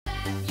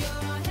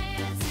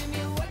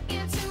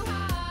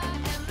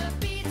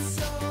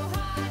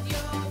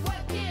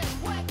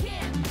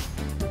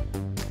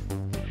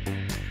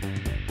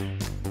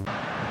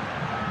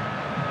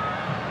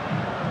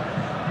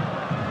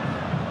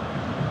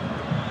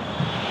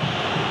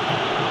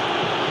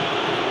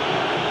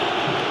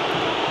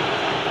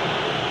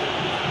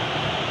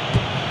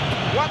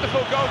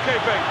Wonderful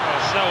goalkeeping.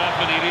 Well, so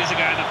often it is a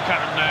game of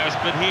cat and mouse,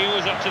 but he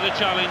was up to the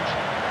challenge.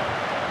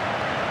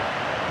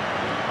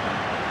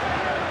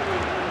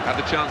 Had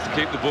the chance to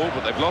keep the ball,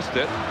 but they've lost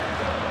it.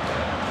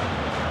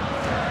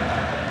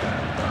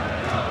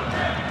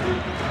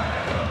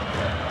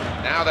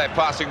 Now they're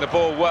passing the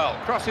ball well.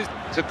 Crosses.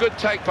 It's a good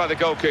take by the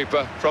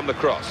goalkeeper from the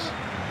cross.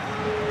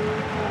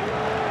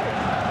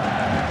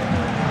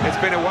 It's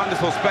been a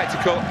wonderful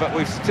spectacle, but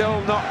we've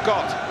still not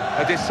got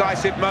a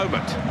decisive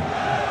moment.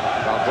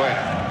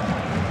 Valbuena.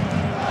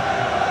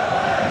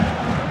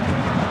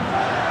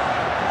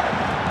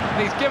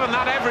 He's given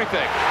that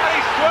everything. And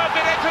he's swerved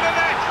it into the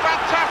net.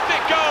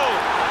 Fantastic goal.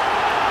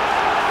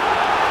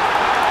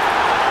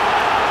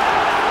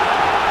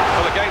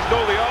 Well, against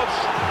all the odds,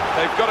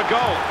 they've got a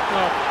goal.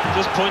 Well,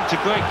 just point to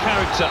great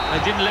character.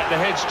 They didn't let the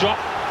heads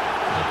drop.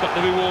 They've got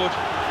the reward.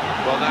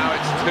 Well, now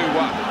it's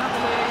 2-1.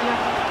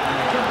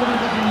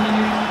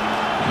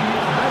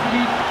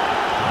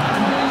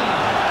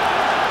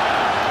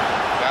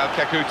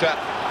 Kakuta.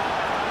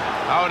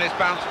 Oh, and it's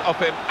bounced off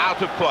him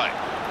out of play.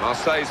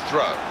 Marseille's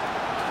throw.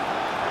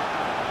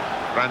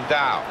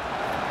 Brandao.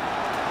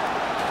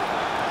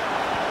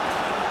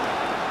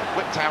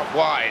 Whipped out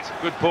wide.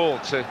 Good ball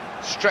to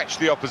stretch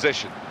the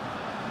opposition.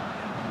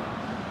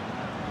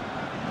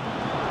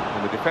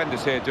 And the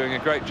defenders here doing a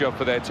great job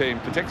for their team,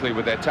 particularly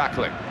with their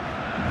tackling.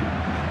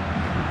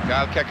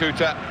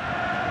 Kakuta.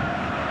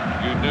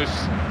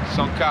 Yunus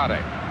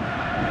Sonkare.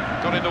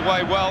 Got in the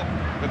way well,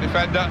 the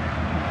defender.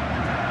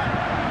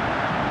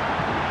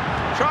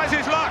 Tries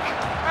his luck,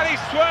 and he's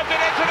swerved it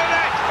into the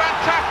net.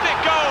 Fantastic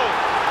goal!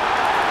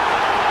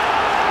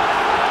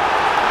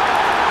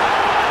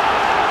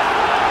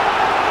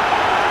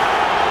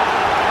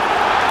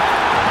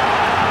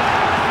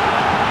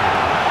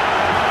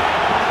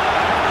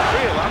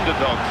 Real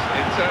underdogs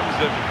in terms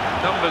of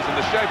numbers and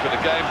the shape of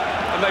the game,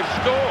 and they've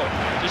scored.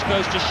 Just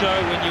goes to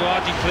show when you are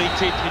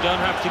depleted, you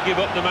don't have to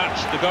give up the match,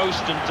 the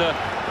ghost, and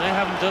they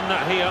haven't done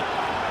that here.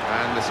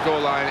 And the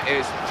scoreline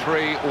is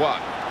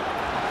 3-1.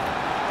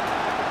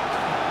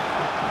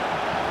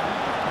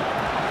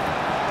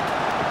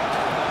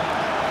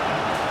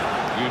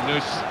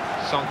 Yunus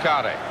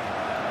Sonkare.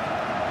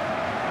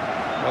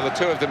 Well, the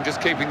two of them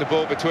just keeping the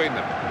ball between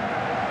them.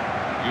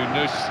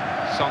 Yunus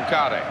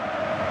Sonkare.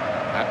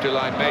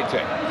 Abdoulaye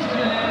Mete.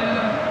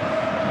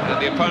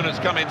 And the opponents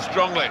come in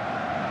strongly.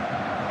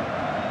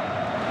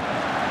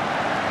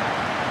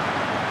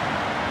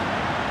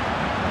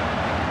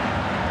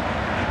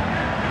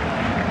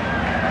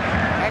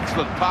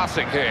 Excellent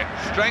passing here.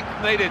 Strength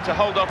needed to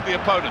hold off the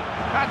opponent.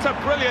 That's a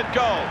brilliant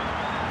goal.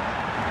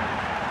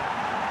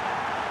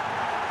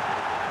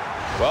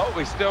 Well,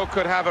 we still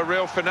could have a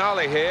real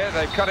finale here.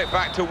 They've cut it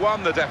back to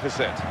 1, the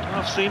deficit.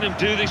 I've seen them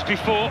do this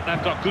before.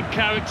 They've got good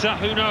character.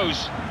 Who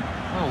knows?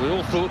 Well, we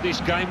all thought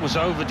this game was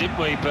over, didn't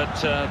we? But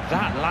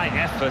that light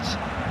effort.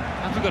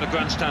 Have we got a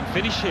grandstand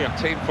finish here?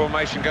 Team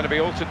formation going to be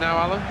altered now,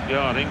 Alan?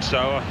 Yeah, I think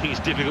so. I think it's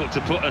difficult to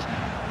put a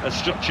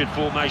structured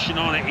formation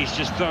on it. He's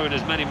just throwing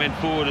as many men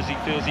forward as he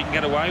feels he can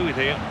get away with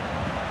here.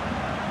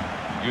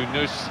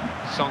 Yunus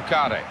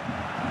Sonkare.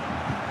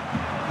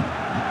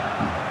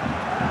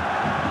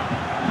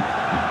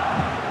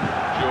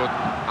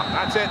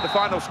 That's it, the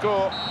final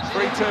score,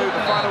 3-2,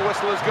 the final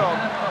whistle has gone.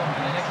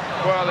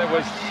 Well, it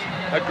was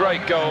a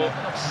great goal,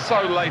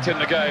 so late in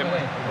the game.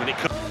 When it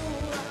comes